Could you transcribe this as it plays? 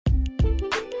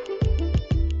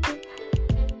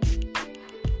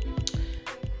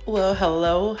Well,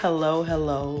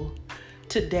 hello.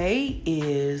 Today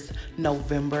is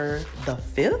November the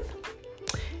 5th,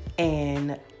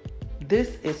 and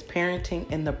this is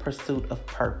Parenting in the Pursuit of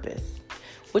Purpose,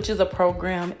 which is a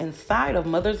program inside of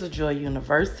Mothers of Joy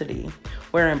University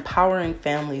where empowering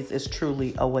families is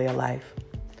truly a way of life.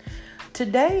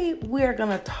 Today, we are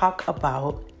going to talk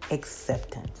about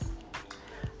acceptance.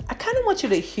 I kind of want you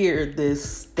to hear this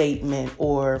statement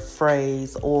or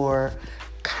phrase or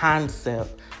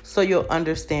concept so you'll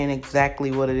understand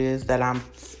exactly what it is that I'm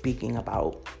speaking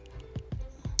about.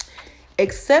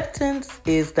 Acceptance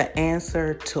is the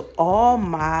answer to all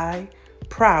my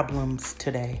problems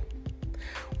today.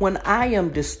 When I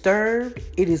am disturbed,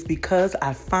 it is because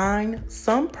I find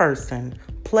some person,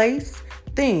 place,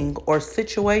 thing, or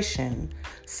situation,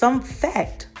 some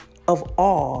fact of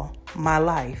all my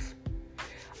life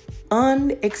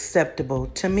unacceptable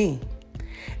to me.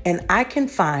 And I can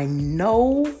find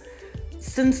no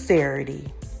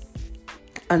sincerity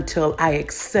until I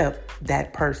accept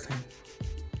that person,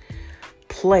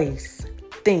 place,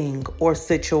 thing, or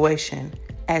situation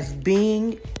as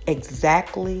being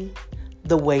exactly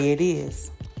the way it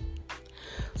is.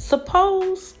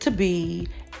 Supposed to be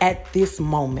at this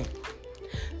moment.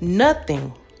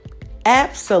 Nothing,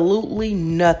 absolutely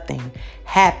nothing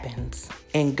happens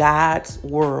in God's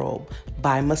world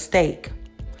by mistake.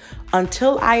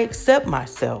 Until I accept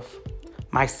myself,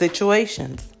 my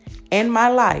situations, and my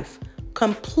life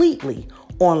completely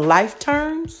on life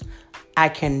terms, I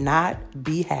cannot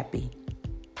be happy.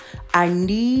 I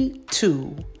need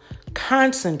to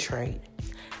concentrate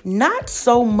not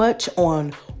so much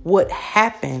on what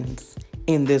happens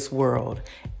in this world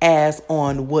as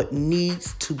on what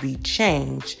needs to be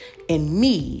changed in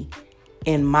me,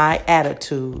 in my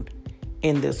attitude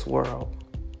in this world.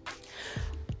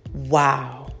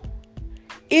 Wow.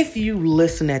 If you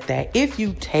listen at that, if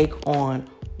you take on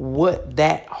what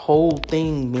that whole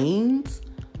thing means,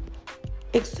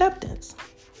 acceptance.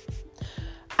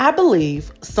 I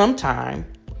believe sometimes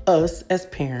us as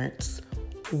parents,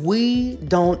 we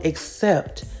don't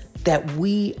accept that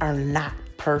we are not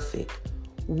perfect.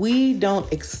 We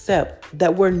don't accept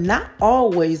that we're not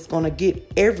always going to get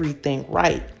everything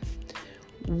right.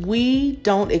 We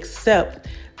don't accept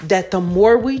that the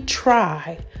more we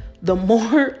try, the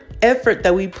more effort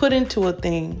that we put into a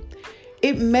thing,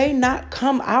 it may not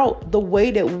come out the way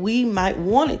that we might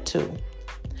want it to.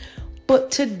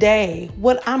 But today,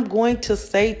 what I'm going to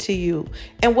say to you,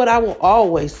 and what I will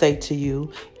always say to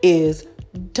you, is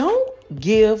don't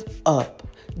give up.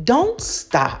 Don't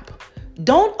stop.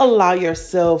 Don't allow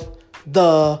yourself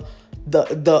the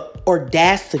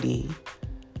audacity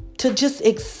to just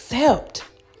accept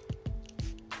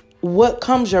what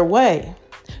comes your way.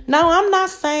 Now, I'm not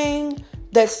saying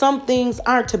that some things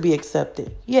aren't to be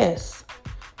accepted. Yes,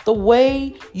 the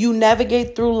way you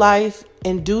navigate through life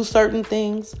and do certain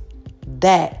things,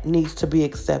 that needs to be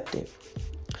accepted.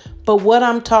 But what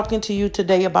I'm talking to you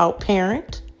today about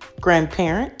parent,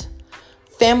 grandparent,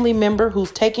 family member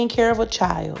who's taking care of a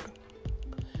child,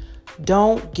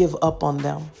 don't give up on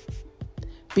them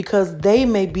because they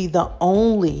may be the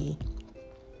only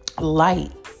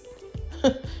light.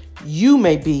 You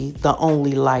may be the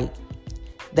only light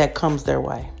that comes their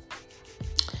way.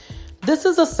 This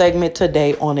is a segment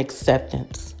today on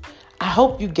acceptance. I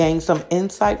hope you gained some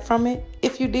insight from it.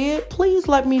 If you did, please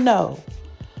let me know.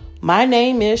 My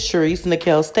name is Sharice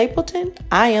Nicole Stapleton.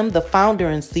 I am the founder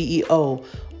and CEO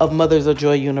of Mothers of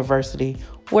Joy University,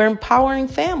 where empowering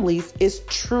families is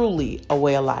truly a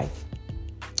way of life.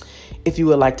 If you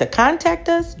would like to contact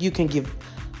us, you can give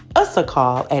us a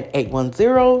call at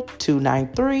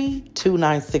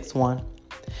 810-293-2961.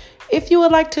 If you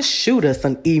would like to shoot us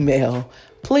an email,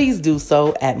 please do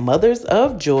so at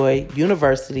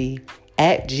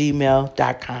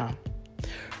mothersofjoyuniversity@gmail.com.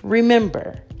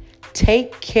 Remember,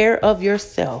 take care of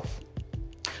yourself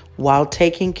while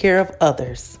taking care of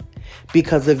others.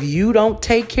 Because if you don't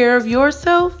take care of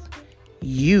yourself,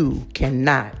 you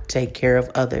cannot take care of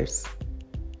others.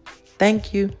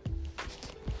 Thank you.